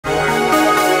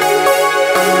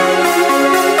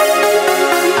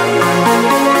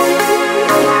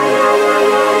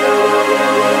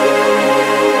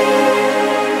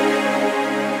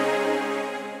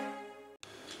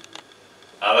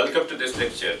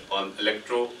on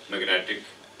electromagnetic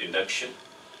induction.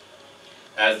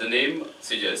 As the name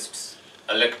suggests,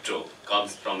 electro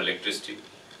comes from electricity,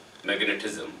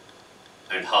 magnetism,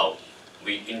 and how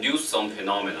we induce some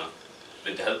phenomena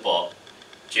with the help of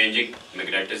changing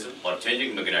magnetism or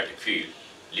changing magnetic field,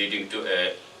 leading to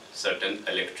a certain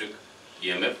electric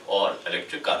EMF or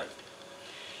electric current.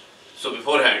 So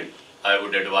beforehand, I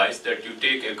would advise that you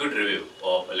take a good review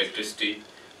of electricity,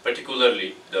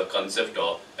 particularly the concept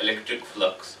of electric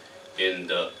flux in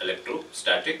the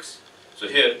electrostatics. So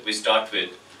here we start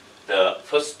with the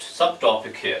first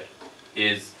subtopic here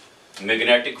is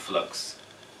magnetic flux.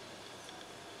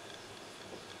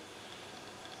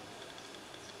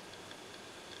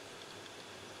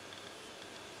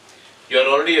 You are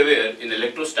already aware in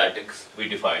electrostatics we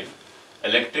define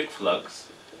electric flux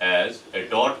as a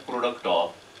dot product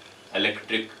of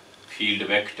electric field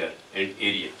vector and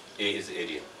area. A is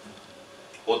area.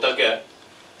 Hota kya?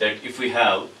 That if we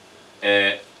have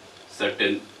a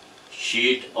certain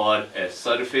sheet or a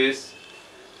surface,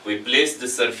 we place the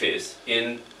surface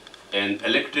in an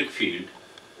electric field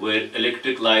where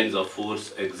electric lines of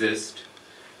force exist.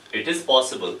 It is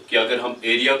possible कि अगर हम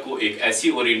area को एक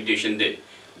ऐसी orientation दें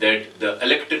that the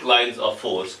electric lines of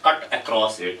force cut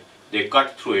across it, they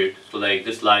cut through it, so like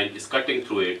this line is cutting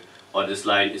through it, or this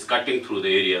line is cutting through the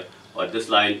area, or this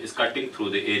line is cutting through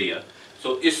the area.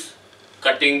 So इस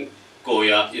cutting को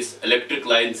या इस electric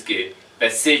lines के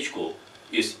passage को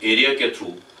इस area के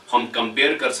through हम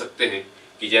compare कर सकते हैं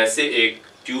कि जैसे एक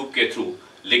tube के through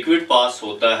liquid pass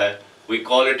होता है, we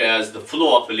call it as the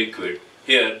flow of a liquid.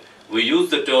 Here we use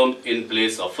the term in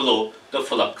place of flow, the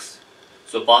flux.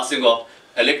 So passing of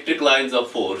electric lines of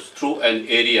force through an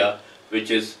area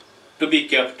which is to be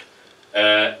kept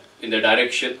in the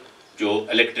direction जो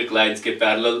electric lines के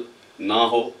parallel ना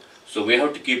हो. So we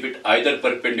have to keep it either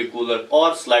perpendicular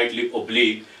or slightly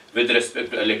oblique with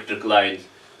respect to electric lines,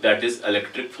 that is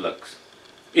electric flux.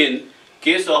 In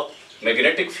case of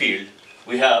magnetic field,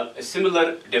 we have a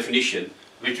similar definition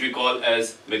which we call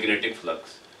as magnetic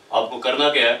flux. आपको करना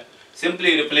क्या है?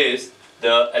 Simply replace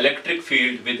the electric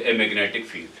field with a magnetic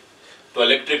field. तो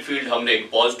electric field हमने एक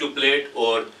positive plate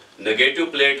और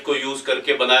negative plate को use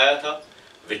करके बनाया था,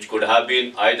 which could have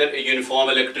been either a uniform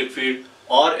electric field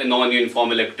or a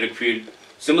non-uniform electric field.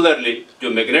 Similarly, जो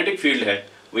magnetic field है,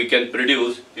 we can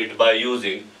produce it by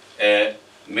using a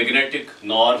magnetic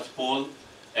north pole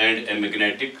and a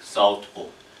magnetic south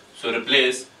pole. So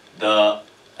replace the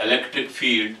electric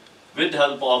field with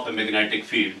help of a magnetic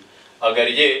field. अगर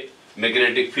ये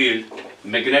magnetic field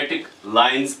magnetic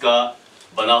lines का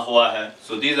बना हुआ है,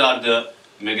 so these are the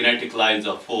magnetic lines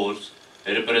of force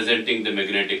representing the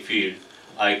magnetic field.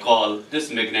 I call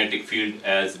this magnetic field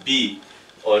as B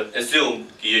और assume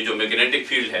कि ये जो magnetic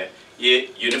field है ये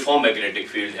uniform magnetic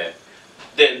field है.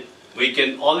 Then we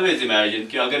can always imagine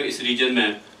कि अगर इस region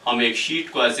में हम एक sheet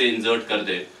को ऐसे insert कर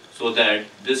दें so that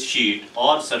this sheet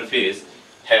or surface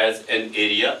has an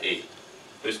area A.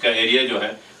 तो इसका area जो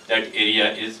है that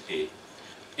area is A.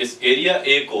 इस area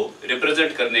A को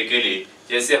represent करने के लिए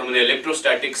जैसे हमने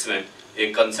electrostatics में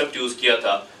एक concept use किया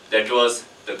था, that was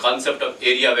the concept of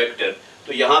area vector.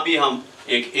 तो यहाँ भी हम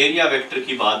एक area vector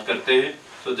की बात करते हैं.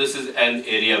 So this is an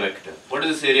area vector. What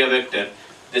is this area vector?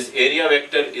 This area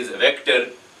vector is a vector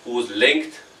whose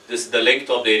length, this the length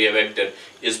of the area vector,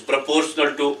 is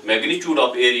proportional to magnitude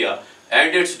of area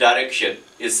and its direction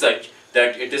is such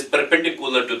that it is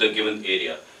perpendicular to the given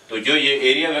area. तो जो ये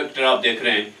area vector आप देख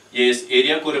रहे हैं, ये इस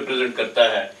area को represent करता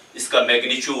है. इसका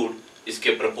magnitude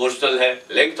इसके proportional है.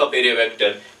 Length of area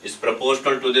vector is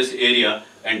proportional to this area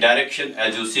and direction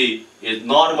as you see is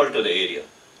normal to the area.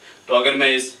 तो अगर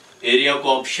मैं इस area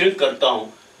को अब shrink करता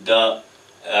हूँ, the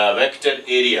vector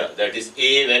area, that is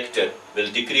A vector,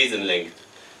 will decrease in length.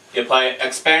 If I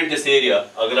expand this area,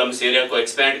 अगर हम इस area को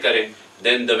expand करें,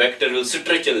 then the vector will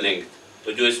stretch in length.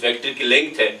 तो जो इस vector की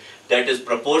length है, that is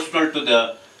proportional to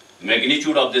the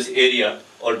magnitude of this area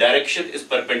or direction is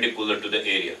perpendicular to the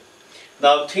area.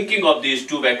 Now thinking of these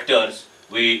two vectors,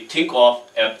 we think of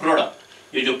a product.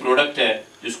 ये जो product है,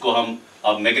 जिसको हम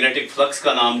अब magnetic flux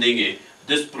का नाम देंगे,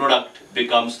 this product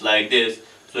becomes like this.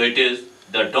 So it is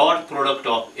the dot product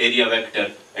of area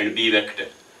vector and B vector.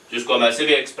 जिसको हम ऐसे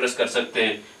भी express कर सकते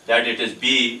हैं that it is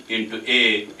B into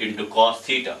A into cos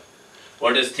theta.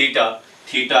 What is theta?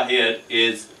 Theta here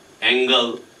is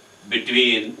angle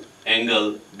between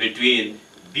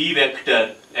B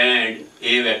vector and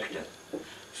A vector.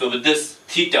 So with this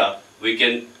theta, we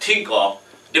can think of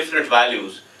different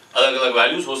values. अलग-अलग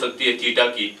values हो सकती है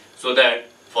theta की, so that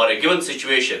for a given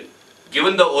situation,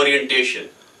 given the orientation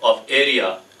of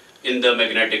area in the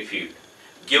magnetic field,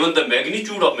 given the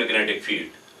magnitude of magnetic field,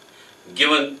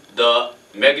 given the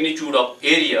magnitude of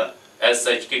area as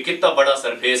such कि कितना बड़ा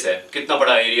surface है, कितना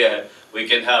बड़ा area है, we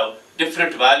can have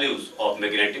different values of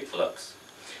magnetic flux.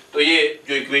 तो ये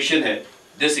जो equation है,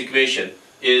 this equation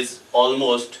is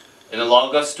almost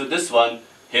analogous to this one.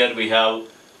 Here we have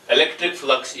electric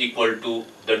flux equal to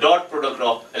the dot product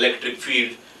of electric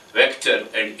field vector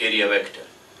and area vector.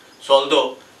 So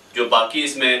although जो बाकी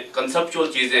इसमें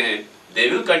conceptual चीजें हैं, they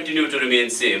will continue to remain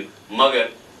same, मगर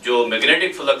जो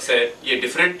magnetic flux है ये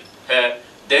different है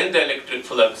than the electric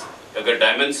flux. अगर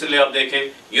dimensionally आप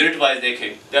देखें, unit wise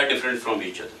देखें, they are different from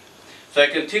each other. So I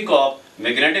can think of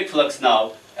magnetic flux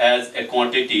now as a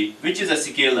quantity which is a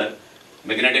scalar.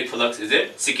 Magnetic flux is a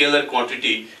scalar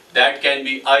quantity that can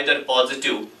be either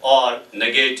positive or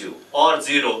negative or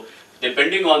zero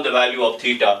depending on the value of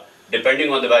theta,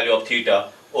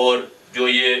 और जो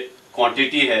ये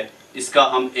quantity है इसका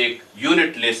हम एक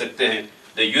unit ले सकते हैं.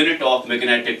 The unit of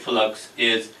magnetic flux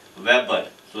is Weber.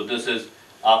 So this is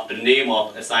after name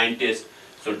of a scientist.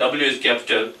 So W is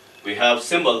capital. We have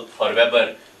symbol for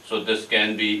Weber. So this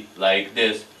can be like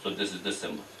this. So this is the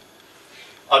symbol.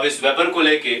 अब इस Weber को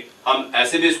लेके हम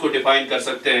ऐसे भी इसको define कर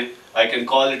सकते हैं. I can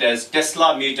call it as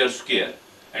Tesla meter square.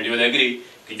 And you will agree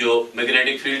कि जो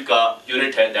magnetic field का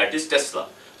unit है that is Tesla.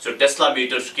 So Tesla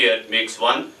meter square makes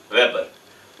 1 Weber.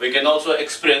 We can also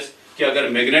express कि अगर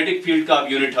magnetic field का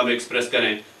unit हम express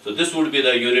करें, so this would be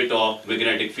the unit of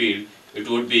magnetic field. It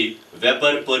would be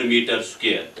Weber per meter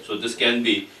square. So this can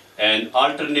be an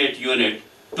alternate unit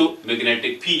to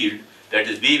magnetic field, that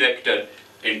is B vector.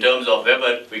 In terms of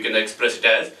Weber, we can express it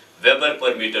as Weber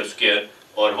per meter square,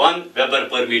 or 1 Weber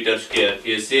per meter square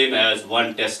is same as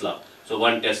 1 Tesla. So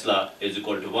 1 Tesla is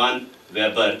equal to 1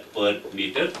 Weber per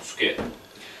meter square.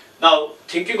 Now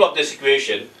thinking of this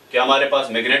equation कि हमारे पास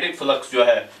magnetic flux जो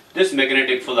है, this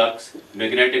magnetic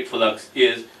flux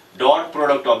is dot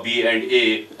product of B and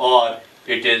A, or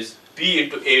it is B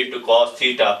into A into cos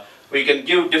theta. We can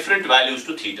give different values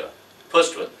to theta.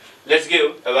 First one, let's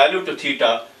give a value to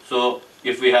theta. So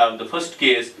if we have the first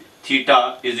case,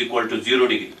 theta is equal to 0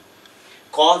 degree,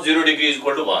 cos 0 degree is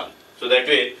equal to 1. So that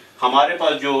way हमारे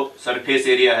पास जो surface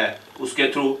area है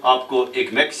उसके through आपको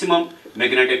एक maximum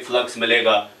magnetic flux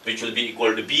मिलेगा which will be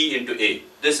equal to B into A.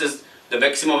 This is the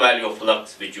maximum value of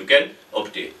flux which you can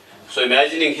obtain. So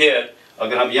imagining here,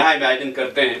 अगर हम यहाँ imagine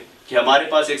करते हैं कि हमारे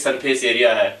पास एक surface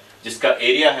area है जिसका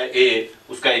area है A,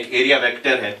 उसका एक area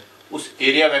vector है, उस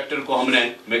area vector को हमने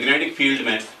magnetic field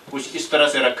में कुछ इस तरह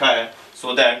से रखा है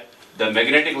so that the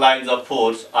magnetic lines of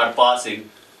force are passing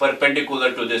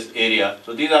perpendicular to this area.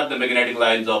 So these are the magnetic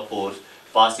lines of force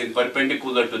passing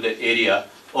perpendicular to the area,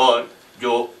 और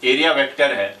जो area vector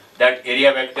है, that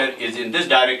area vector is in this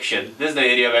direction. This is the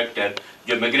area vector.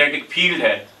 जो magnetic field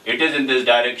है, it is in this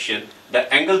direction.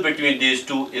 The angle between these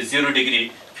two is 0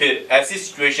 degree. फिर ऐसी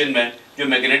situation में जो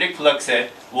magnetic flux है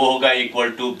वो होगा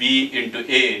equal to B into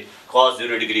A cos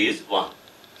 0 degree is 1.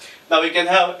 Now we can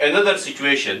have another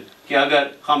situation कि अगर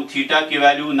हम theta की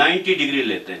value 90 degree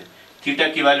लेते हैं,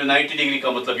 theta की value 90 degree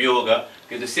का मतलब ये होगा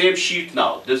कि the same sheet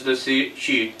now, this is the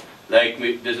sheet, like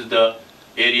this is the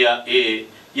area A,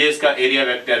 ये इसका area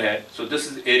vector है, so this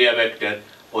is area vector,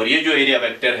 और ये जो area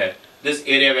vector है, this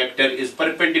area vector is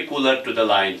perpendicular to the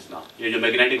lines now. ये जो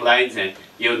magnetic lines हैं,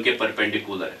 ये उनके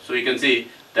perpendicular है. So you can see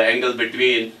the angle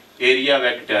between area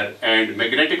vector and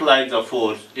magnetic lines of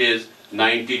force is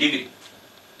 90 degree.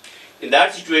 In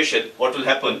that situation, what will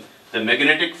happen? The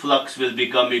magnetic flux will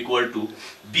become equal to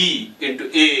B into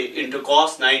A into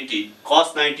cos 90.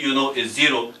 Cos 90 you know is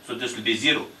 0, so this will be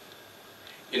 0.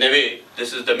 In a way,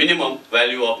 this is the minimum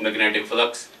value of magnetic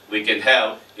flux we can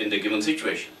have in the given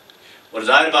situation. और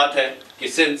जाहिर बात है कि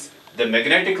since the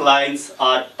magnetic lines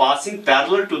are passing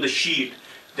parallel to the sheet,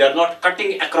 they are not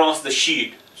cutting across the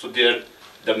sheet, so there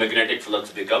the magnetic flux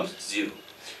becomes 0.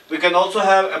 We can also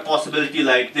have a possibility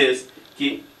like this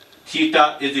कि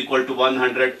theta is equal to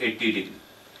 180 degree.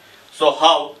 So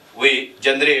how we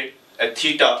generate a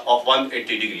theta of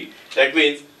 180 degree? That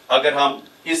means अगर हम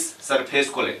इस surface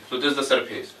को लें, so this is the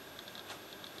surface.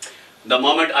 The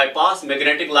moment I pass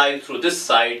magnetic line through this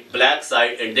side, black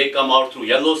side, and they come out through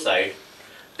yellow side,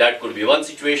 that could be one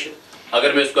situation.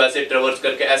 अगर मैं इसको ऐसे traverse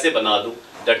करके ऐसे बना दूं,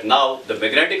 that now the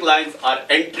magnetic lines are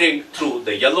entering through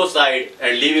the yellow side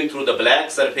and leaving through the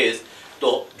black surface,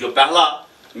 तो जो पहला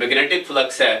magnetic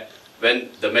flux है, when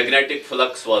the magnetic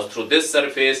flux was through this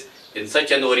surface in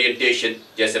such an orientation,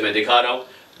 जैसे मैं दिखा रहा हूँ,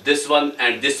 this one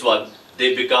and this one,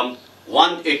 they become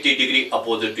 180 degree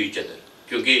opposite to each other.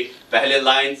 क्योंकि पहले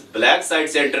lines black side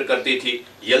से enter करती थी,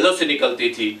 yellow से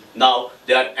निकलती थी. Now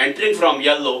they are entering from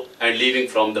yellow and leaving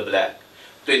from the black.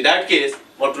 So in that case,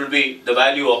 what will be the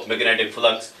value of magnetic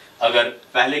flux? अगर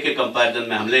पहले के comparison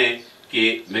में हम लें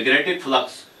कि magnetic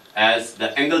flux as the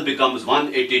angle becomes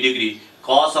 180 degree,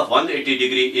 cos of 180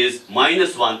 degree is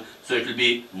 -1, so it will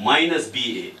be minus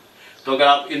BA. तो अगर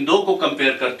आप इन दो को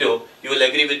कंपेयर करते हो, you will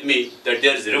agree with me that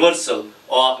there is reversal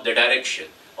of the direction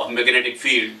of magnetic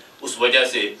field. उस वजह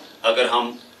से अगर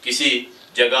हम किसी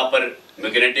जगह पर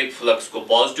magnetic flux को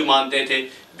positive मानते थे,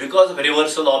 because of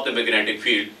reversal of the magnetic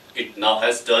field, it now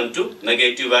has turned to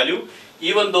negative value,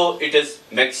 even though it is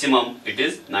maximum, it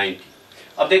is 90.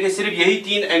 अब देखिए सिर्फ यही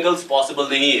तीन एंगल्स पॉसिबल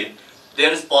नहीं है.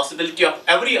 There is possibility of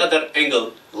every other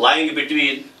angle lying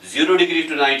between 0 degree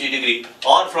to 90 degree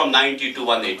or from 90 to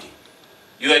 180.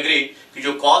 You agree कि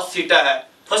जो cos theta है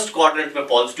फर्स्ट क्वाड्रेंट में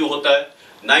पॉजिटिव होता है,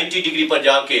 90 डिग्री पर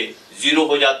जाके 0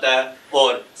 हो जाता है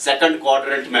और सेकंड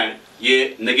क्वाड्रेंट में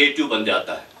ये नेगेटिव बन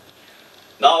जाता है.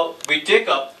 Now we take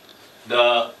up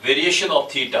the variation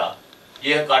of theta.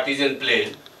 ये है Cartesian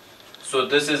plane. So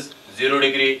this is 0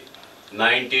 degree,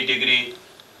 90 degree,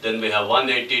 then we have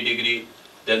 180 degree,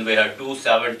 then we have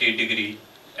 270 degree,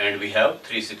 and we have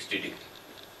 360 degree.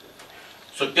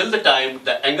 So till the time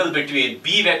the angle between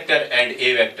B vector and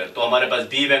A vector, तो हमारे पास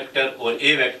B vector और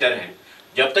A vector हैं,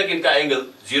 जब तक इनका angle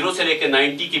 0 से लेकर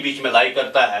 90 के बीच में लाई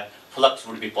करता है, flux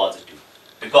would be positive,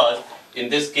 because in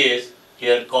this case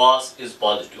here cos is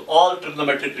positive. All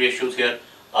trigonometric ratios here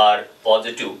are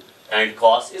positive, and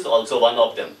cos is also one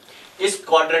of them. इस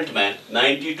क्वाड्रेंट में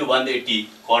 90 to 180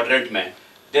 क्वाड्रेंट में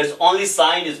there's only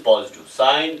sine is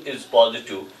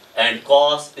positive and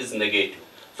cos is negative.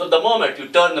 So the moment you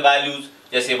turn the values,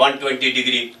 जैसे 120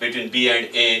 degree between B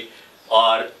and A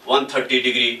or 130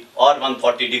 degree or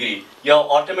 140 degree, you have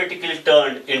automatically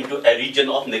turned into a region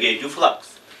of negative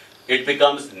flux. It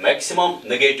becomes maximum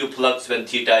negative flux when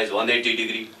theta is 180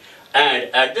 degree,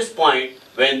 and at this point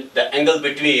when the angle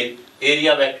between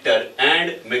area vector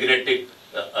and magnetic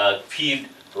field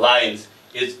lines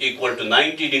is equal to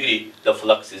 90 degree, the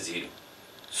flux is 0.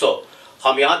 So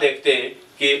हम यहाँ देखते हैं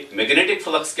कि magnetic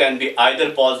flux can be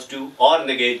either positive or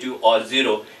negative or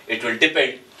 0. It will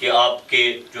depend कि आपके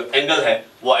जो angle है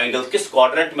वो angle किस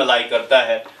quadrant में lie करता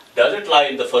है. Does it lie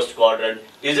in the first quadrant?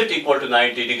 Is it equal to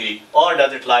 90 degree? Or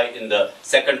does it lie in the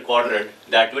second quadrant?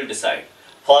 That will decide.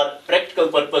 For practical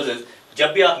purposes,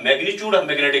 जब भी आप magnitude of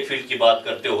magnetic field की बात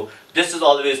करते हो, this is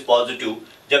always positive.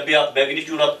 जब भी आप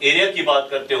magnitude of area की बात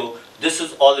करते हो, this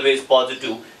is always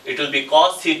positive. It will be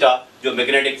cos theta जो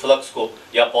magnetic flux को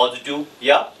या positive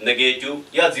या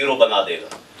negative या 0 बना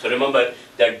देगा. So remember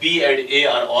that B and A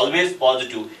are always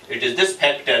positive. It is this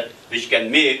factor which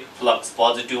can make flux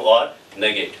positive or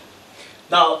negative.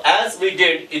 Now, as we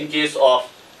did in case of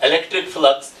electric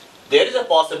flux, there is a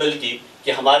possibility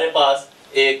कि हमारे पास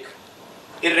एक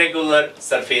irregular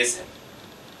surface है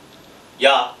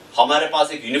या हमारे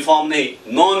पास एक uniform नहीं,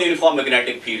 non-uniform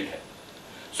magnetic field है.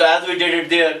 So as we did it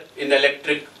there in the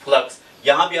electric flux,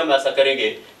 यहाँ भी हम ऐसा करेंगे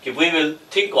कि we will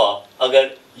think of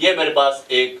अगर ये मेरे पास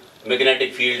एक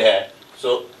magnetic field है,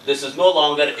 so this is no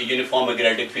longer a uniform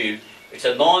magnetic field, it's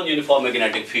a non-uniform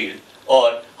magnetic field,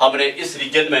 और हमने इस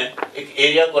region में एक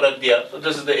area को रख दिया, so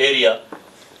this is the area,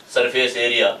 surface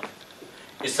area.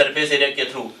 इस surface area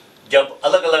के through जब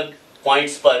अलग-अलग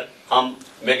points पर हम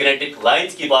magnetic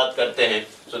lines की बात करते हैं,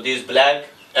 so these black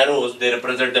arrows they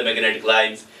represent the magnetic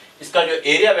lines. इसका जो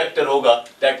area vector होगा,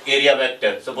 that area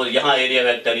vector, suppose यहाँ area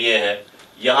vector ये है,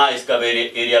 यहाँ इसका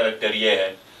area vector ये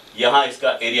है, यहाँ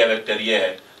इसका area vector ये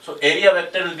है. So area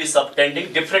vector will be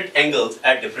subtending different angles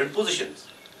at different positions.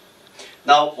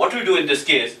 Now what we do in this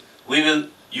case, we will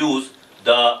use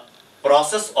the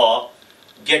process of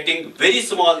getting very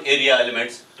small area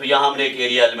elements. तो यहाँ हमने एक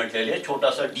area element ले लिया छोटा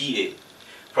सा dA.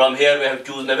 From here we have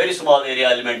chosen a very small area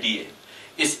element dA.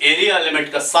 इस area element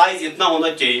का size इतना होना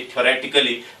चाहिए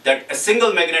theoretically that a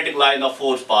single magnetic line of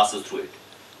force passes through it.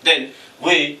 Then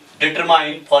we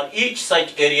determine for each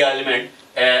such area element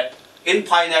a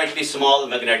infinitely small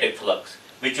magnetic flux,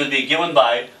 which will be given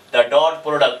by the dot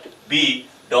product B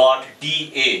dot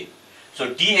dA.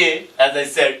 So dA, as I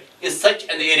said, is such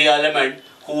an area element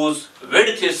whose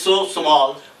width is so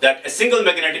small that a single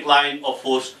magnetic line of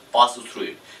force passes through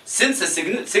it. Since a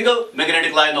single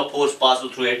magnetic line of force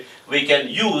passes through it, we can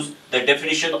use the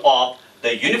definition of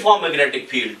the uniform magnetic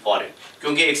field for it.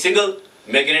 क्योंकि एक single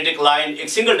magnetic line एक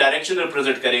single direction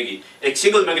represent करेगी, एक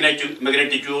single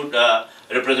magnitude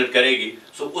represent करेगी.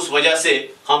 So उस वजह से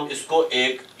हम इसको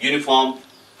एक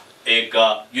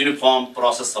uniform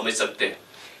process समझ सकते हैं.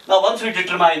 Now once we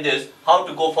determine this, how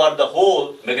to go for the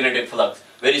whole magnetic flux?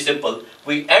 Very simple.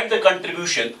 We add the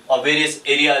contribution of various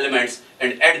area elements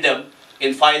and add them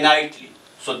infinitely.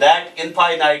 So that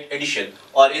infinite addition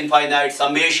or infinite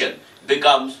summation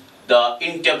becomes the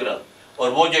integral.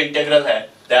 और वो जो integral है,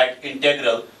 that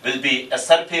integral will be a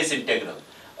surface integral.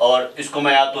 और इसको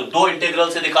मैं या तो दो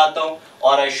इंटीग्रल से दिखाता हूँ,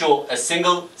 और I show a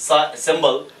single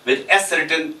symbol with S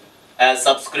written as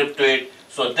subscript to it.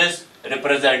 So this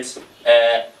represents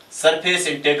a surface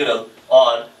integral,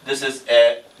 or this is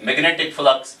a magnetic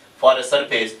flux for a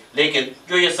surface. लेकिन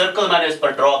जो ये सर्कल मैंने इस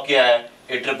पर ड्रॉ किया है,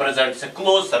 it represents a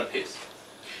closed surface.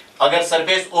 अगर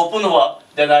surface open हुआ,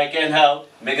 then I can have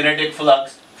magnetic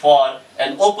flux for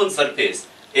an open surface.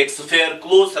 एक sphere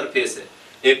closed surface है,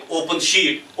 एक open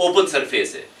sheet open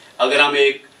surface है. अगर हम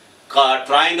एक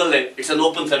triangle है, it's an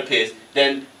open surface,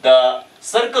 then the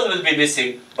circle will be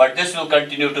missing, but this will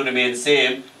continue to remain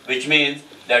same, which means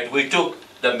that we took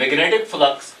the magnetic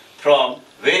flux from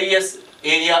various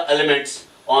area elements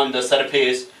on the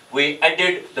surface. We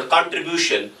added the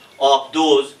contribution of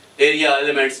those area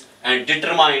elements and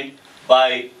determined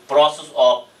by process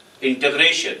of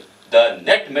integration the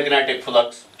net magnetic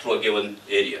flux through a given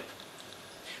area.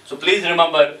 So please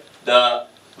remember the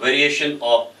variation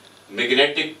of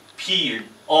magnetic field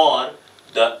or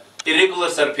the irregular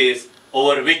surface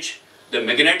over which the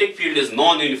magnetic field is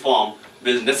non-uniform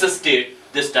will necessitate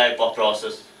this type of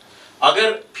process.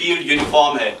 अगर field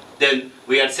uniform है, then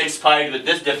we are satisfied with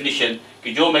this definition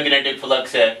कि जो magnetic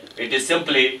flux है, it is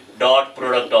simply dot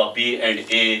product of B and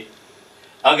A.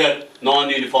 अगर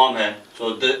non-uniform है,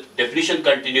 so the definition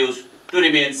continues to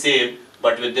remain same,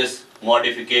 but with this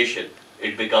modification,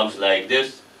 it becomes like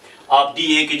this. आप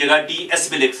DA की जगह DS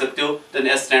भी लिख सकते हो, then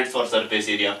S stands for surface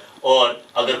area. और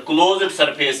अगर closed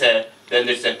surface है, then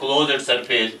it's a closed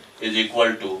surface is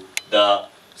equal to the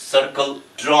circle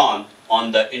drawn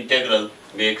on the integral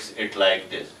makes it like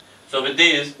this. So with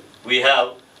this, we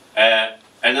have an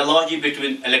analogy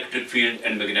between electric field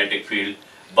and magnetic field.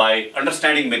 By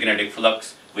understanding magnetic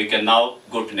flux, we can now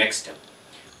go to next step.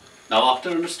 Now after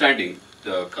understanding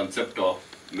the concept of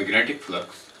magnetic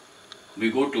flux,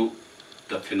 we go to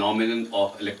the phenomenon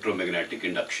of electromagnetic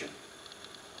induction.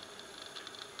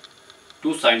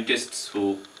 Two scientists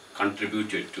who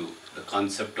contributed to the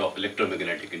concept of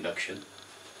electromagnetic induction,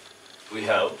 we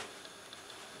have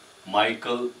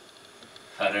Michael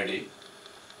Faraday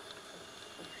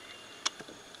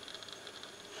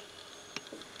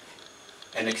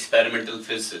an experimental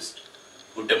physicist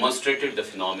who demonstrated the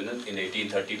phenomenon in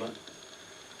 1831.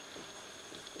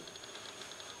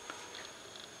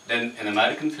 Then an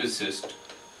American physicist,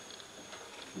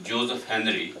 Joseph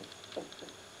Henry,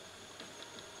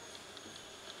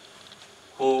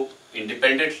 who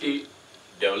independently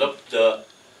developed the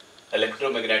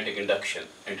electromagnetic induction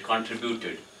and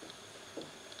contributed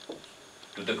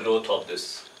to the growth of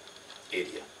this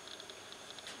area.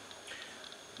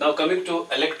 Now coming to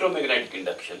electromagnetic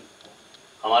induction,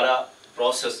 हमारा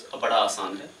process बड़ा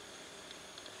आसान है.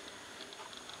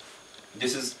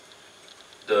 This is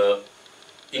the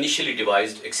initially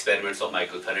devised experiments of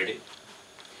Michael Faraday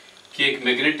कि एक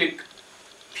magnetic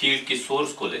field की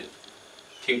source को लें.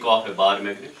 Think of a bar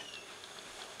magnet.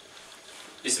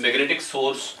 इस magnetic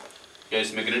source या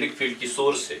इस magnetic field की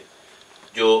source से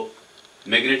जो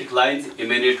magnetic lines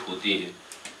emanate होती हैं,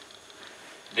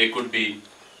 they could be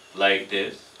like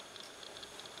this.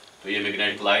 तो ये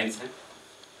magnetic lines हैं.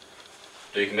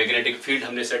 तो एक magnetic field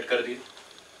हमने set कर दी.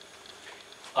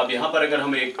 अब यहाँ पर अगर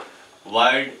हम एक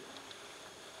wired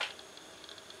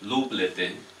loop लेते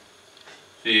हैं,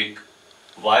 तो एक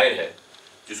wire है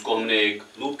जिसको हमने एक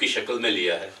लूप की शक्ल में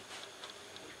लिया है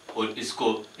और इसको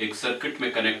एक सर्किट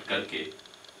में कनेक्ट करके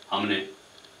हमने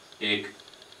एक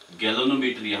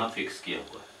गैल्वेनोमीटर यहाँ फिक्स किया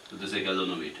हुआ है. तो this is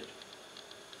galvanometer.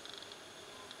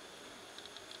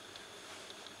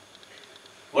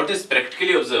 What is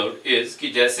practically observed is कि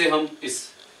जैसे हम इस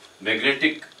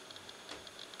मैग्नेटिक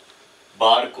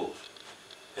बार को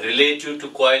रिलेटिव टू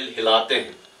कॉइल हिलाते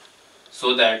हैं,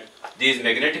 so that these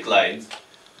magnetic lines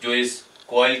जो इस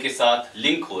कॉइल के साथ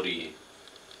लिंक हो रही है,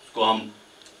 उसको हम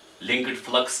linked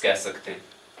flux कह सकते हैं.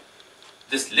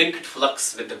 This linked flux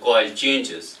with the coil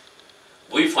changes.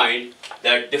 We find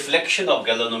that deflection of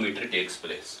galvanometer takes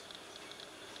place.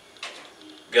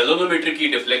 Galvanometer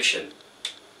की deflection,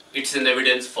 it's an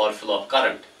evidence for flow of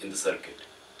current in the circuit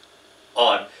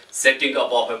or setting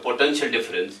up of a potential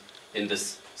difference in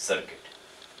this circuit.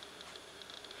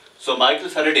 So Michael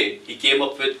Faraday, he came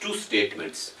up with two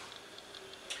statements.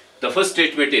 The first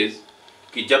statement is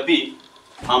कि जब भी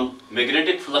हम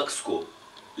magnetic flux को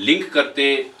link करते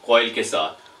हैं coil के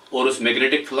साथ और उस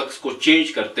मैग्नेटिक फ्लक्स को चेंज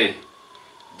करते हैं,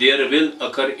 there will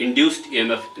occur induced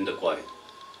EMF in the coil.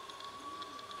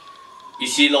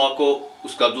 इसी लॉ को,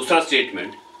 उसका दूसरा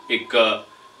स्टेटमेंट, एक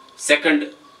सेकंड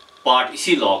पार्ट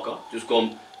इसी लॉ का, जिसको हम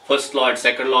first law and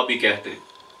second law भी कहते हैं,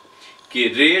 कि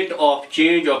rate of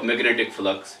change of magnetic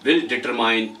flux will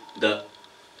determine the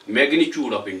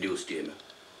magnitude of induced EMF.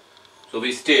 So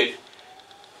we state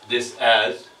this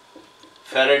as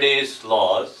Faraday's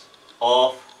laws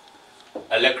of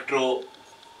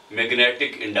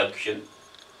electromagnetic induction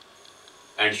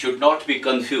and should not be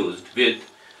confused with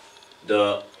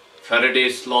the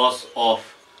Faraday's laws of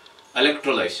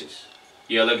electrolysis.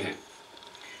 ये अलग हैं.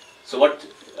 So what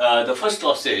the first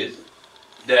law says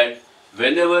that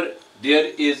whenever there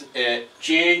is a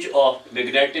change of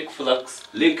magnetic flux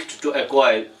linked to a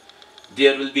coil,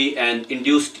 there will be an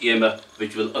induced EMF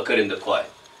which will occur in the coil.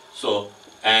 So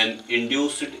an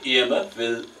induced EMF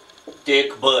will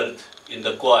take birth in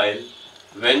the coil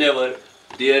whenever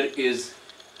there is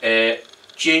a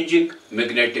changing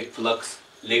magnetic flux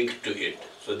linked to it.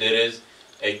 So there is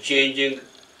a changing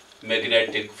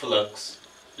magnetic flux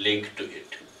linked to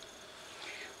it.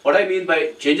 What I mean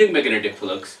by changing magnetic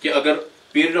flux कि अगर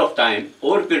period of time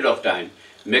over period of time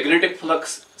magnetic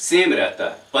flux same रहता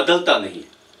है, बदलता नहीं है,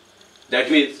 that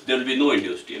means there will be no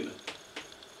induced EMF.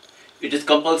 It is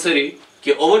compulsory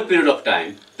कि over period of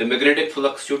time the magnetic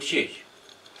flux should change.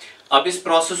 अब इस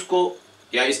process को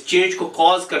या इस change को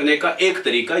cause करने का एक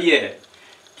तरीका ये है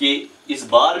कि इस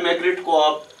बार मैग्नेट को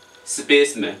आप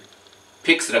स्पेस में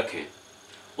फिक्स रखें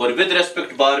और with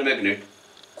respect bar magnet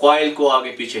coil को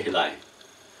आगे पीछे हिलाएं,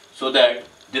 so that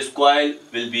this coil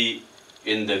will be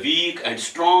in the weak and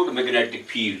strong magnetic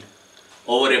field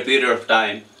over a period of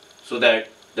time, so that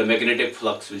the magnetic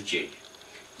flux will change.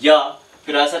 या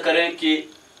फिर ऐसा करें कि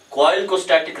कॉइल को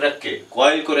static रख के,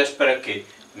 कॉइल को रेस्ट पर रख के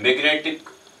मैग्नेटिक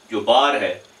जो बार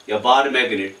है या बार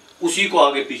मैग्नेट उसी को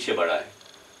आगे पीछे बढ़ाएं.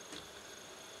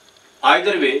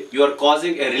 Either way, you are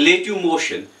causing a relative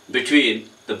motion between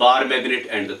the bar magnet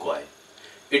and the coil.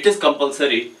 It is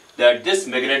compulsory that this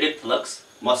magnetic flux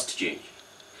must change.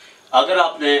 अगर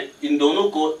आपने इन दोनों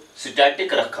को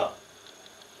static रखा,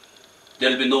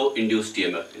 there will be no induced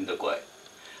EMF in the coil.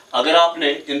 अगर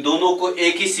आपने इन दोनों को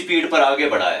एक ही स्पीड पर आगे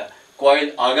बढ़ाया,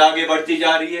 coil आगे बढ़ती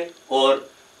जा रही है और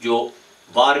जो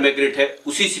bar magnet है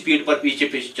उसी स्पीड पर पीछे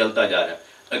पीछे चलता जा रहा है.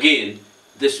 Again,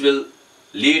 this will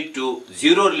lead to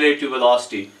zero relative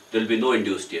velocity. There will be no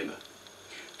induced EMF.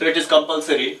 So it is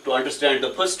compulsory to understand the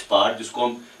first part, जिसको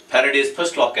हम Faraday's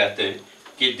first law कहते हैं,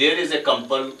 कि there is a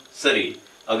compulsory,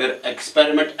 अगर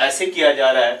experiment ऐसे किया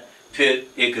जा रहा है फिर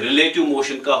एक relative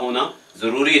motion का होना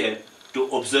ज़रूरी है to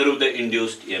observe the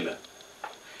induced EMF.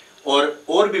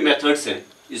 और भी methods हैं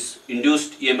इस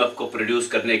induced EMF को produce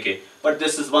करने के, but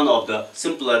this is one of the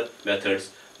simpler methods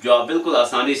जो आप बिल्कुल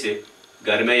आसानी से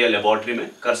घर में या laboratory में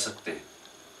कर सकते हैं.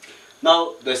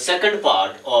 Now the second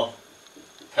part of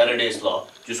Faraday's law,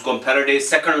 जिसको हम Faraday's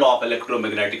second law of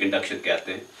electromagnetic induction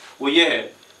कहते हैं, वो ये है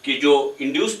कि जो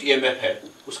induced EMF है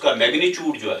उसका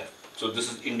magnitude जो है, so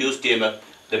this is induced EMF,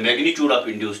 the magnitude of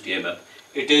induced EMF,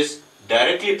 it is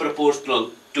directly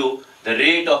proportional to the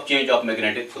rate of change of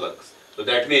magnetic flux. So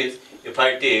that means if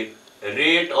I take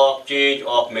rate of change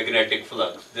of magnetic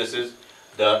flux, this is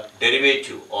the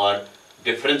derivative or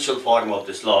differential form of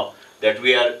this law, that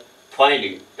we are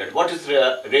finding that what is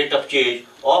the rate of change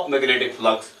of magnetic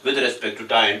flux with respect to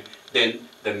time, then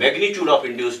the magnitude of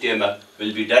induced EMF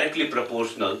will be directly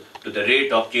proportional to the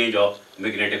rate of change of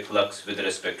magnetic flux with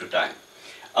respect to time.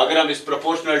 अगर हम इस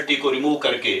proportionality को remove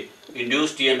करके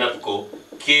induced EMF को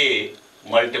K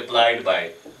multiplied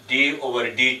by d over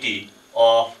dt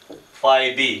of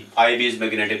phi b is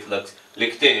magnetic flux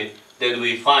लिखते हैं, then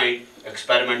we find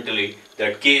experimentally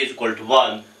that K is equal to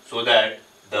 1, so that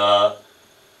the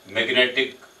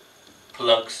magnetic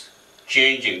flux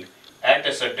changing at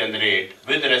a certain rate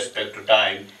with respect to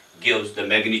time gives the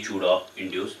magnitude of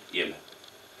induced EMF.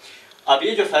 अब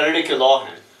ये जो Faraday के law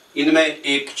हैं, इनमें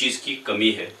एक चीज़ की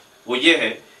कमी है, वो ये है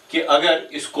कि अगर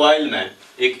इस कॉइल में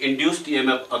एक induced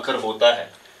EMF अकर होता है,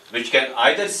 which can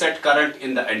either set current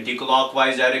in the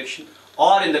anti-clockwise direction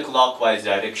or in the clockwise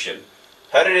direction,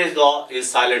 Faraday's law is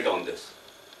silent on this.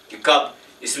 कि कब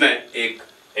इसमें एक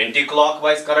एंटी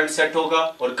क्लॉकवाइज करंट सेट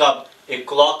होगा और कब एक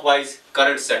क्लॉकवाइज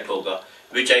करंट सेट होगा,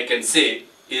 which I can say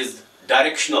is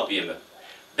direction of EMF.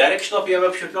 Direction of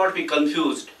EMF should not be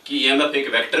confused कि EMF एक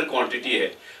vector quantity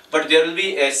है, but there will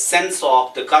be a sense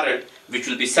of the current which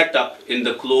will be set up in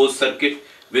the closed circuit.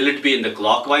 Will it be in the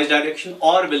clockwise direction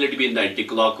or will it be in the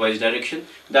anti-clockwise direction?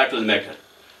 That will matter.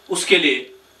 उसके लिए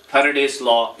Faraday's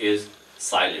law is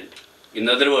silent. In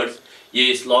other words, ये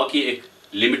इस law की एक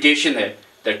limitation है,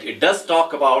 that it does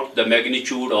talk about the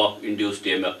magnitude of induced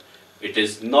EMF. It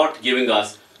is not giving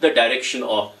us the direction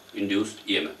of induced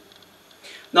EMF.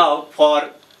 Now, for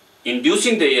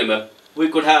inducing the EMF, we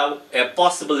could have a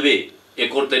possible way.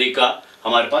 एक और तरीका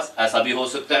हमारे पास ऐसा भी हो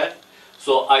सकता है.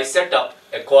 So I set up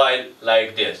a coil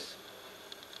like this.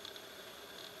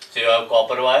 So you have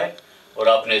copper wire और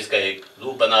आपने इसका एक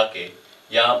लूप बना के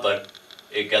यहाँ पर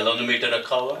एक गैल्वेनोमीटर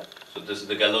रखा हुआ है, so this is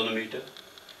the galvanometer.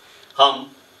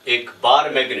 हम एक बार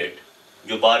मैग्नेट,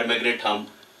 जो बार मैग्नेट हम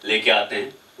लेके आते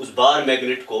हैं, उस बार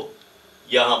मैग्नेट को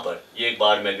यहाँ पर, ये एक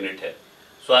बार मैग्नेट है,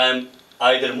 सो I am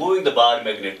either moving the bar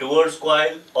magnet towards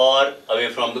coil और away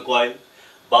from the coil.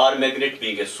 Bar magnet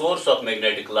being a source of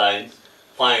magnetic lines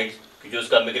finds कि जो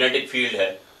उसका मैग्नेटिक फील्ड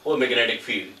है, वो मैग्नेटिक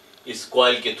फील्ड इस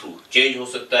कॉइल के थ्रू चेंज हो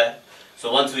सकता है। So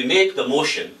once we make the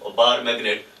motion of bar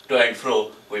magnet to and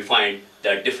fro, we find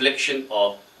that deflection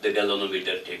of the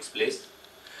galvanometer takes place.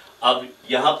 अब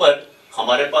यहाँ पर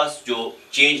हमारे पास जो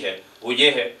चेंज है वो ये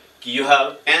है कि you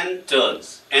have n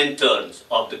turns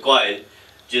of the coil,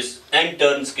 जिस n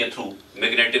टर्न्स के थ्रू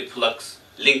मैग्नेटिक फ्लक्स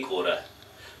लिंक हो रहा है।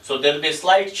 So there will be a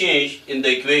slight change in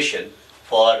the equation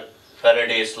for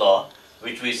Faraday's law,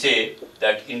 which we say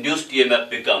that induced EMF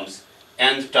becomes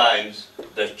n times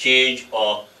the change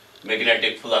of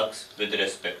magnetic flux with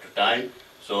respect to time.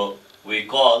 So we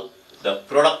call the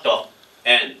product of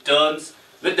n turns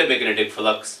with the magnetic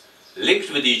flux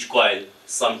linked with each coil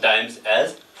sometimes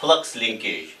as flux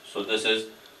linkage. So this is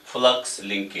flux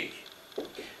linkage.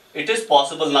 It is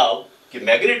possible now कि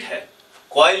magnet है,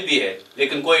 coil भी है,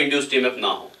 लेकिन कोई induced EMF ना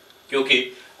हो,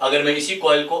 क्योंकि अगर मैं इसी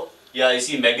कॉइल को या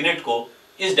इसी मैग्नेट को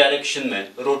इस डायरेक्शन में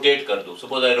रोटेट कर दूं,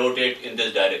 suppose I rotate in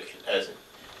this direction ऐसे,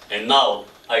 and now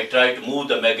I try to move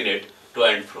the magnet to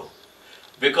and fro,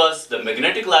 because the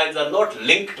magnetic lines are not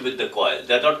linked with the coil,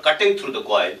 they are not cutting through the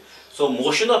coil, so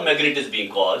motion of magnet is being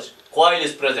caused, coil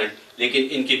is present, लेकिन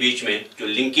इनके बीच में जो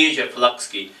linkage है flux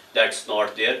की, that's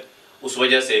not there, उस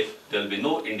वजह से there will be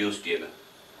no induced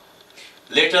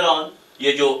EMF. Later on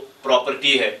ये जो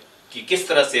प्रॉपर्टी है कि किस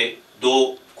तरह से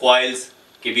दो कॉइल्स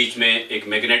के बीच में एक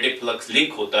मैग्नेटिक फ्लक्स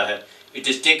लिंक होता है, it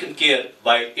is taken care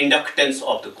bye inductance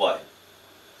of the coil.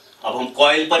 अब हम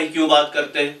कॉइल पर ही क्यों बात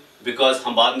करते हैं, बिकॉज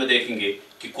हम बाद में देखेंगे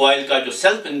कि कॉइल का जो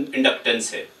सेल्फ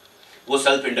इंडक्टेंस है, वो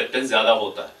सेल्फ इंडक्टेंस ज़्यादा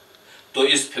होता है। तो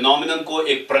इस फिनोमिनन को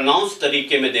एक प्रोनाउंस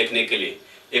तरीके में देखने के लिए,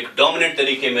 एक डोमिनेंट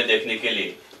तरीके में देखने के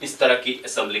लिए, इस तरह की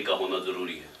असेंबली का होना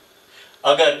ज़रूरी है।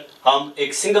 अगर हम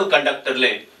एक सिंगल कंडक्टर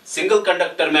लें, सिंगल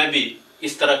कंडक्टर में भी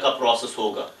इस तरह का प्रोसेस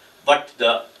होगा, but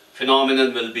the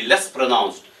phenomenon will be less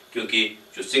pronounced, क्योंकि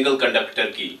जो सिंगल कंडक्टर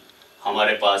की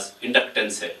हमारे पास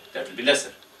इंडक्टेंस है, that will be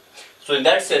lesser. So in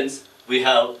that sense we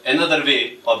have another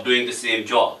way of doing the same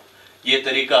job. ये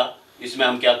तरीका, इसमें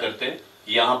हम क्या करते हैं,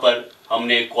 यहाँ पर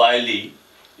हमने एक कॉइल ली,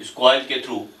 इस कॉइल के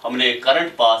थ्रू हमने एक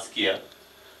करंट पास किया,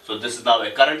 so this is now A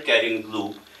current carrying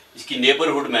loop. इसकी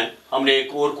नेबरहुड में हमने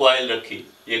एक और कॉइल रखी,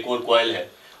 एक और कॉइल है,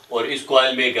 और इस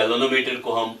कॉइल में गैल्वेनोमीटर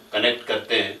को हम कनेक्ट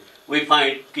करते हैं। वी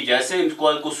फाइंड कि जैसे इस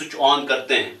कॉइल को स्विच ऑन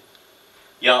करते हैं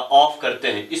या ऑफ करते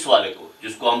हैं, इस वाले को,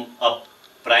 जिसको हम अब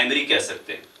प्राइमरी कह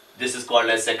सकते हैं, this is called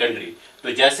as secondary,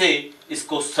 तो जैसे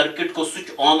इसको सर्किट को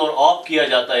स्विच ऑन और ऑफ किया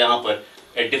जाता है, यहाँ पर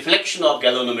ए deflection of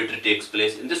galvanometer takes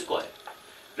place in this coil.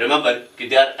 Remember कि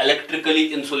they are electrically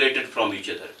insulated from each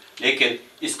other, लेकिन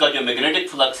इसका जो मैग्नेटिक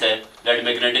फ्लक्स है, that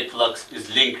magnetic flux is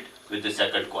linked with the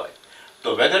second coil.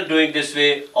 So whether doing this way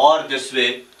or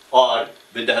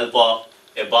with the help of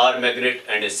a bar magnet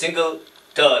and a single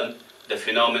turn, the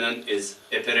phenomenon is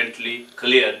apparently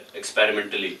clear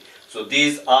experimentally. So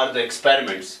these are the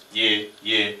experiments,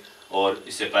 ये और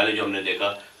इससे पहले जो हमने देखा,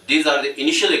 these are the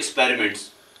initial experiments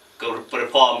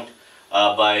performed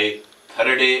by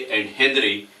Faraday and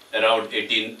Henry around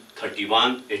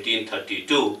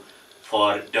 1832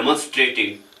 for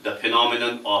demonstrating the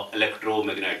phenomenon of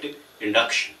electromagnetic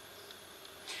induction.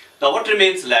 Now what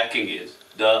remains lacking is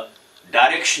the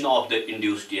direction of the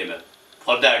induced EMF.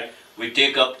 For that we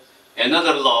take up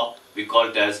another law, we call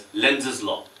it as Lenz's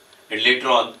law, and later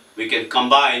on we can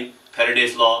combine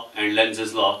Faraday's law and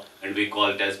Lenz's law, and we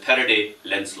call it as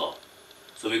Faraday-Lenz law.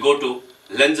 So we go to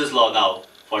Lenz's law now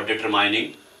for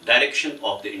determining direction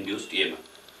of the induced EMF.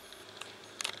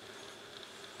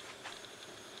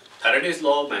 Faraday's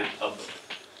law में अब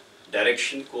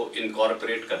direction को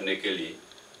incorporate करने के लिए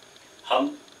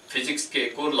हम physics के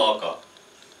एक और लॉ का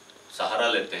सहारा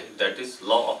लेते हैं, that is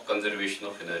law of conservation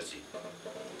of energy.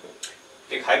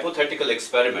 एक हाइपोथेटिकल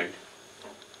एक्सपेरिमेंट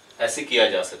ऐसे किया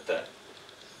जा सकता है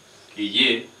कि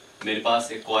ये मेरे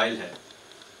पास एक कॉइल है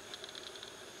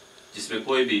जिसमें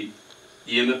कोई भी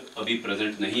ईएमएफ अभी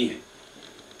प्रेजेंट नहीं है,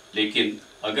 लेकिन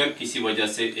अगर किसी वजह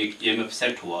से एक ईएमएफ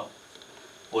सेट हुआ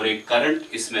और एक करंट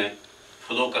इसमें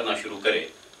फ्लो करना शुरू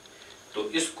करे, तो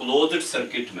इस क्लोज्ड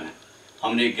सर्किट में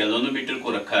हमने एक गैल्वेनोमीटर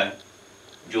को रखा है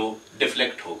जो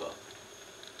डिफ्लेक्ट होगा,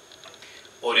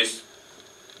 और इस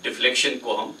डिफ्लेक्शन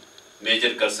को हम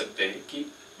मेजर कर सकते हैं कि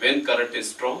when current is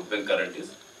strong, when current is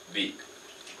weak.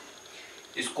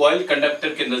 इस कॉइल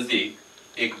कंडक्टर के नज़दीक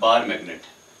एक बार मैग्नेट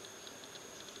है,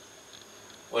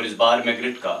 और इस बार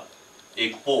मैग्नेट का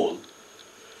एक पोल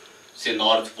से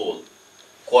नॉर्थ पोल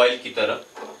कॉइल की तरफ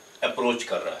अप्रोच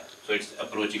कर रहा है, so it's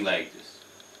approaching like this.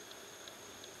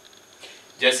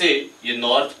 जैसे ये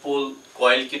नॉर्थ पोल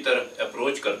कॉइल की तरफ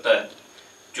अप्रोच करता है,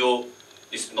 जो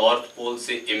इस नॉर्थ पोल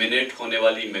से इमिनेट होने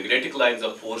वाली मैग्नेटिक लाइंस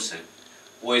ऑफ फोर्स हैं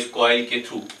वो इस कॉइल के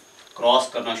थ्रू क्रॉस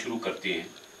करना शुरू करती हैं,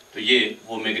 तो ये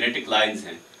वो मैग्नेटिक लाइंस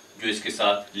हैं जो इसके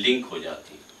साथ लिंक हो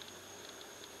जाती हैं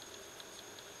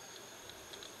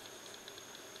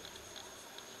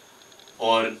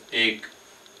और एक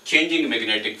चेंजिंग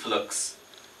मैग्नेटिक फ्लक्स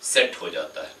सेट हो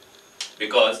जाता है,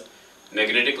 because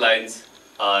magnetic lines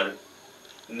are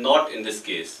not in this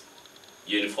case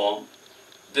uniform.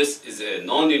 This is a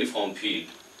non-uniform field.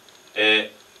 A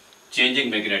changing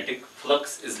magnetic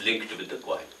flux is linked with the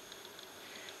coil.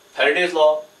 Faraday's law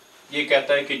ये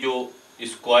कहता है कि जो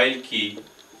इस coil की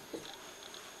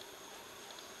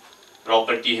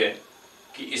प्रॉपर्टी है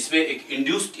कि इसमें एक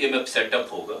induced EMF सेटअप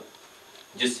होगा,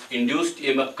 जिस induced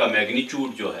EMF का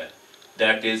मैग्नीट्यूड जो है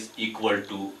that is equal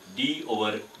to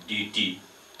d/dt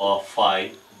of phi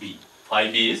b. Phi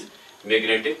b is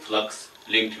magnetic flux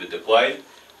linked with the coil.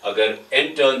 अगर n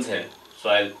turns है, so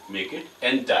I'll make it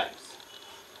n times.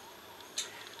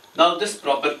 Now this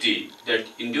property that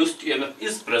induced EMF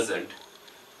is present,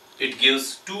 it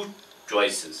gives two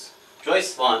choices.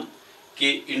 Choice one कि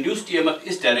induced EMF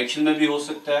इस direction में भी हो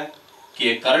सकता है कि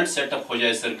एक करंट सेटअप हो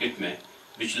जाए सर्किट में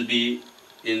which will be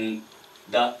in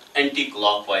the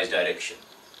anti-clockwise direction.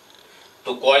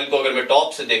 तो कॉइल को अगर मैं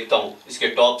टॉप से देखता हूँ, इसके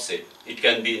टॉप से it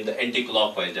can be in the anti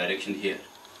clockwise direction here.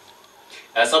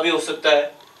 ऐसा भी हो सकता है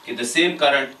कि the same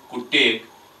current could take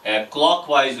a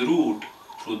clockwise root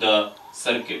through the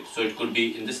circuit, so it could be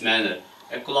in this manner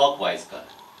A clockwise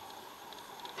current.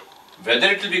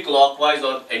 Whether it will be clockwise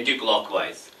और anti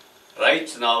clockwise,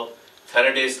 right now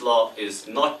Faraday's law is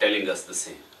not telling us the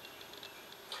same.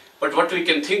 But what we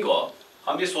can think of,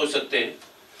 हम ये सोच सकते हैं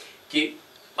कि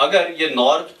अगर ये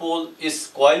north pole इस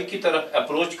कॉइल की तरफ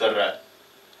अप्रोच कर रहा है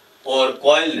और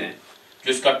कॉइल ने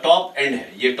जो इसका टॉप एंड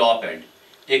है, ये टॉप एंड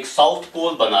एक साउथ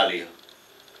पोल बना लिया,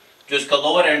 जो इसका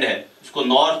लोअर एंड है इसको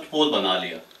नॉर्थ पोल बना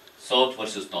लिया, साउथ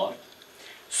वर्सेस नॉर्थ,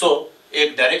 सो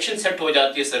एक डायरेक्शन सेट हो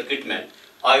जाती है सर्किट में।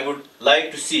 आई वुड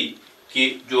लाइक टू सी कि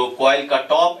जो कॉइल का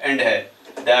टॉप एंड है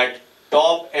that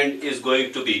top and is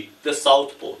going to be the south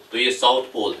pole, तो ये साउथ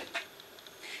पोल है,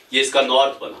 ये इसका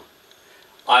नॉर्थ बना।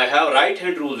 I have right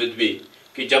hand rule with me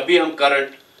कि जब भी हम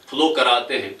करंट फ्लो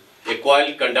कराते हैं एक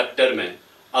कॉइल कंडक्टर में,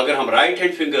 अगर हम right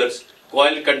hand fingers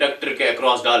coil conductor के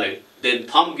अक्रॉस डालें, then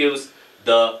thumb gives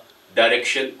the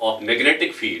direction of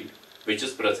magnetic field which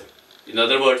is present. In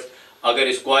other words, अगर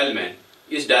इस कॉइल में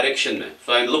इस डायरेक्शन में,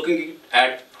 सो I am looking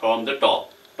at from the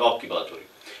top की बात हो रही,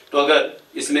 तो अगर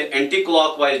इसमें एंटी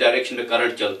क्लॉकवाइज डायरेक्शन में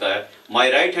करंट चलता है, my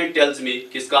right hand tells me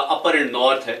कि इसका अपर एंड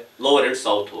नॉर्थ है, लोअर एंड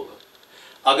साउथ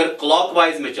होगा। अगर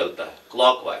क्लॉकवाइज में चलता है,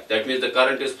 clockwise, that means the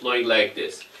current is flowing like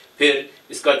this, फिर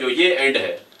इसका जो ये एंड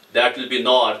है that will be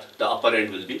north, the upper and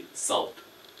will be south.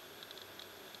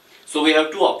 So we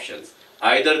have two options,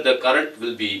 either the current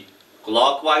will be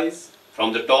clockwise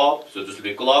from the top, so this will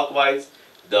be clockwise,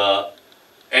 the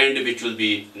and which will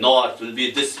be north will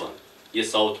be this one, ये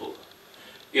south होगा।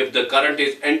 If the current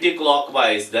is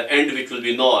anti-clockwise, the end which will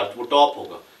be north, वो top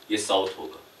होगा, ये south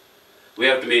होगा। We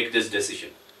have to make this decision.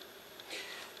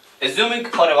 Assuming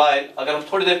for a while, अगर हम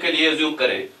थोड़ी देर के लिए assume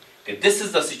करें कि this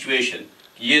is the situation,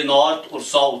 कि ये north और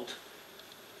south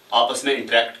आपस में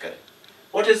interact करें,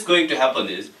 what is going to happen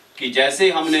is कि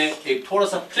जैसे हमने एक थोड़ा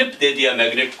सा flip दे दिया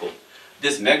magnet को,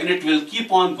 this magnet will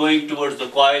keep on going towards the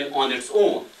coil on its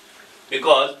own,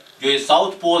 because जो ये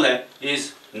south pole है,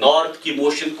 इस नॉर्थ की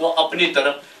मोशन को अपनी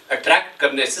तरफ अट्रैक्ट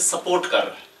करने से सपोर्ट कर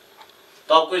रहा है,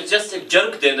 तो आपको जस्ट एक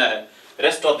जर्क देना है,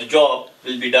 rest of the job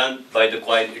will be done by the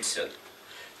coil itself.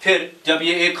 फिर जब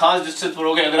ये एक खास डिस्टेंस पर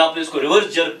हो गया, अगर आपने इसको रिवर्स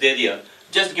जर्क दे दिया,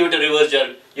 just give it a reverse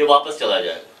jerk, ये वापस चला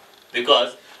जाएगा, बिकॉज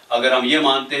अगर हम ये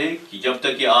मानते हैं कि जब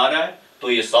तक ये आ रहा है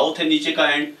तो ये साउथ है नीचे का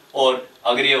एंड, और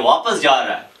अगर ये वापस जा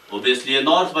रहा है ऑब्वियसली ये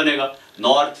नॉर्थ बनेगा,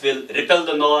 north will repel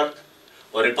the north,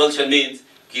 और रिपल्शन मीन्स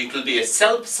कि it will be A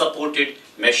self supported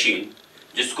machine,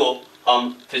 जिसको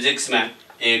हम फिजिक्स में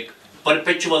एक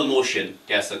परपेचुअल मोशन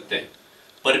कह सकते हैं।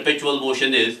 Perpetual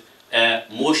motion is a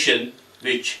motion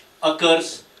which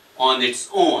occurs on its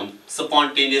own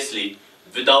spontaneously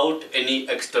without any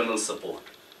external support.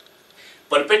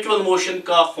 Perpetual motion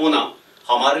का होना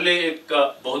हमारे लिए एक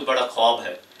बहुत बड़ा ख्वाब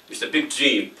है, it's a big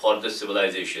dream for this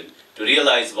civilisation to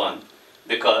realise one,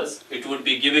 because it would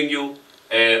be giving you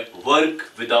a work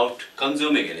without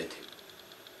consuming anything.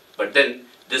 But then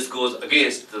this goes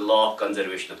against the law of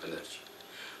conservation of energy.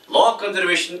 Law of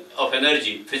conservation of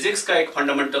energy, physics का एक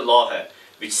fundamental law है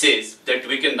which says that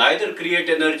we can neither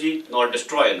create energy nor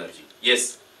destroy energy. Yes,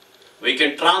 we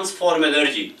can transform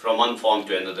energy from one form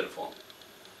to another form.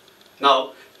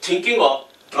 Now, thinking of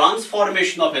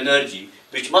transformation of energy,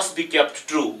 which must be kept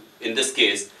true in this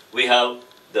case, we have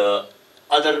the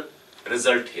other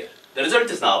result here. The result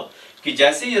is now कि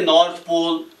जैसे ये north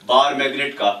pole bar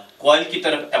magnet का coil की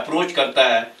तरफ approach करता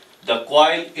है, the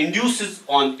coil induces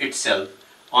on itself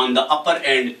on the upper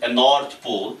end a north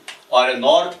pole or a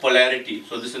north polarity.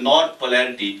 So this is north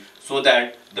polarity, so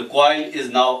that the coil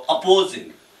is now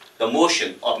opposing the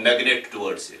motion of magnet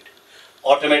towards it.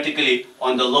 Automatically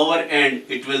on the lower end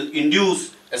it will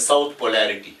induce a south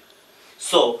polarity.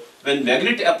 So when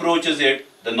magnet approaches it,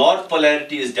 the north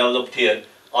polarity is developed here.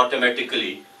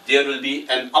 Automatically there will be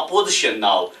an opposition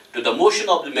now to the motion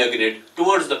of the magnet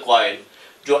towards the coil.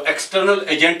 जो external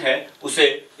agent है उसे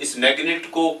इस magnet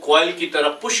को coil की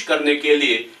तरफ push करने के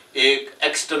लिए एक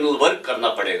एक्सटर्नल वर्क करना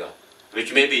पड़ेगा,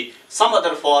 which may be some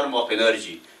other form of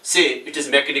energy. Say it is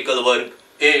mechanical work,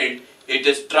 and it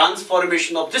is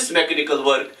transformation of this mechanical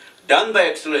work done by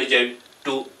external agent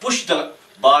to push the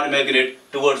bar magnet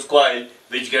towards coil,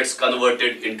 which gets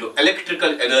converted into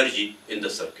electrical energy in the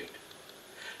circuit.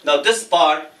 Now this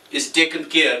part is taken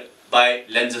care by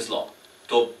Lenz's law.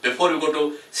 So before we go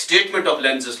to statement of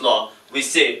Lenz's law, we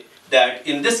say that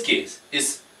in this case,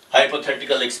 इस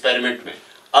hypothetical experiment में,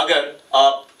 अगर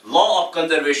आप law of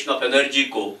conservation of energy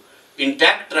को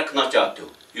intact रखना चाहते हो,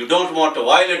 you don't want to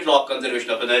violate law of conservation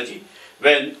of energy.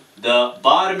 When the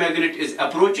bar magnet is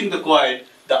approaching the coil,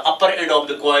 the upper end of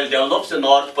the coil develops a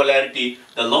north polarity,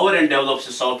 the lower end develops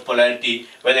a south polarity.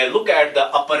 When I look at the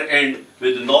upper end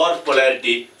with north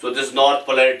polarity, so this north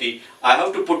polarity, I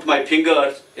have to put my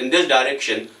fingers in this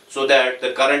direction so that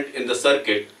the current in the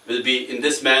circuit will be in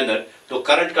this manner. So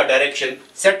current का direction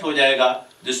set हो जाएगा.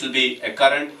 This will be a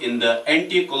current in the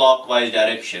anti-clockwise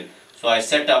direction. So I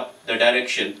set up the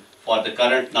direction for the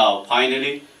current now.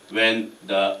 Finally, when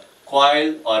the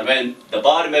coil or when the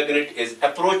bar magnet is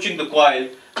approaching the coil,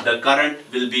 the current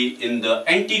will be in the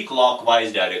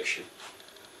anti-clockwise direction,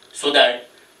 so that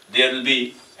there will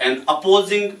be an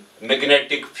opposing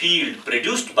magnetic field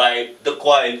produced by the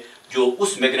coil, जो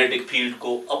उस magnetic field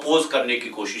को oppose करने की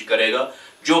कोशिश करेगा,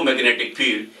 जो magnetic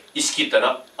field इसकी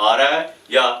तरफ आ रहा है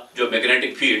या जो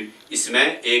magnetic field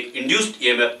इसमें एक induced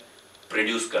EMF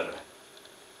produce कर रहा है.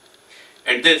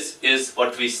 And this is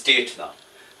what we state now.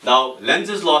 Now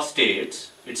Lenz's law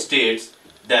states, it states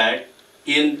that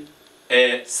in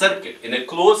a circuit, in a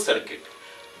closed circuit,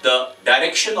 the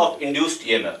direction of induced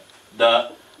EMF,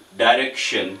 the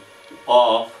direction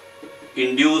of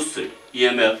induced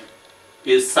EMF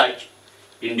is such,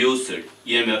 induced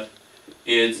EMF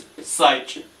is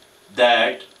such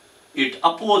that it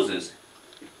opposes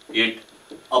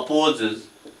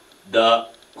the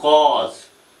cause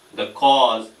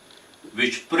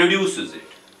which produces it.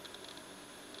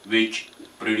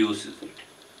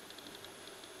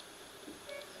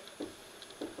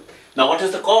 Now what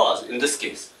is the cause in this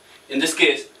case? In this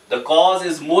case, the cause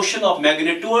is motion of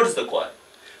magnet towards the coil.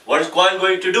 What is coil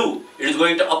going to do? It is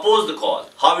going to oppose the cause.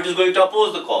 How it is going to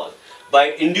oppose the cause?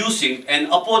 By inducing an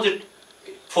opposite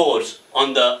force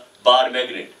on the bar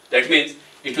magnet. That means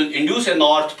it will induce a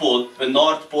north pole when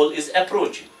north pole is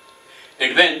approaching.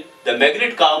 And when the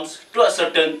magnet comes to a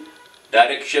certain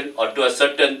direction or to a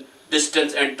certain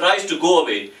distance and tries to go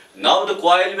away, now the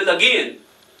coil will again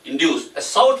induce a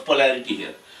south polarity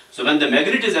here. So when the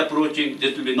magnet is approaching,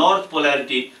 this will be north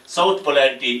polarity, south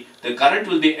polarity, the current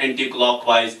will be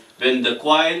anti-clockwise. When the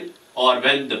coil or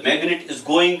when the magnet is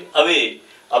going away,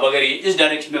 अब अगर ये इस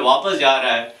direction में वापस जा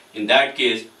रहा है, in that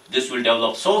case, this will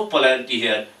develop south polarity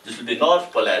here, this will be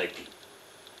north polarity.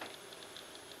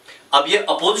 अब ये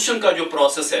opposition का जो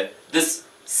process है, this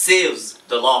saves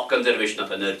the law of conservation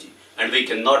of energy, and we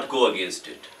cannot go against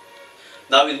it.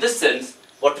 Now in this sense,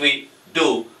 what we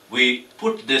do, we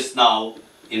put this now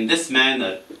in this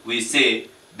manner. We say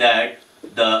that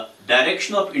the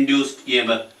direction of induced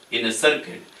EMF in a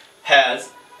circuit has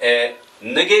a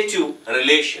negative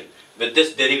relation with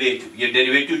this derivative. ये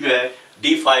derivative जो है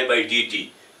d phi by dt,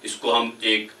 इसको हम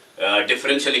एक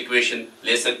differential equation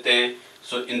ले सकते हैं.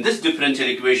 So in this differential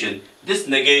equation, this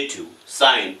negative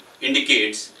sign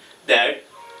indicates that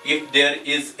if there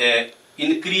is a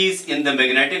increase in the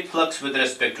magnetic flux with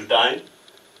respect to time,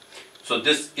 so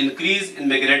this increase in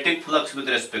magnetic flux with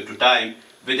respect to time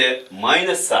with a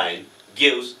minus sign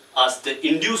gives us the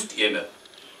induced EMF.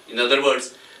 In other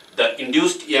words, the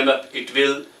induced EMF, it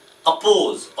will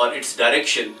oppose, or its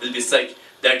direction will be such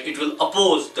that it will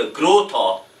oppose the growth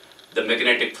of the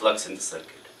magnetic flux in the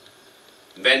circuit.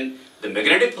 When the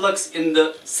magnetic flux in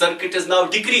the circuit is now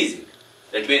decreasing,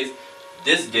 that means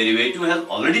this derivative has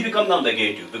already become now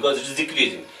negative because it is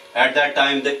decreasing. at that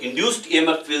time the induced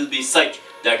EMF will be such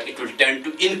that it will tend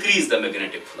to increase the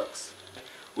magnetic flux.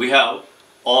 We have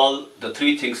all the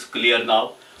three things clear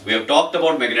now. We have talked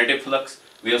about magnetic flux.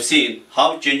 We have seen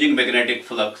how changing magnetic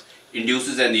flux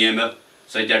induces an EMF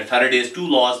such that Faraday's two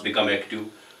laws become active,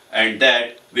 and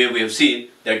that way we have seen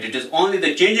that it is only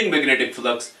the changing magnetic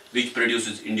flux which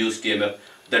produces induced EMF.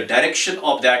 The direction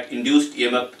of that induced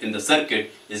EMF in the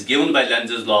circuit is given by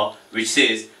Lenz's law, which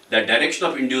says that direction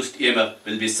of induced EMF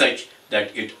will be such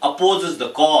that it opposes the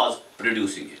cause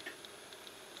producing it.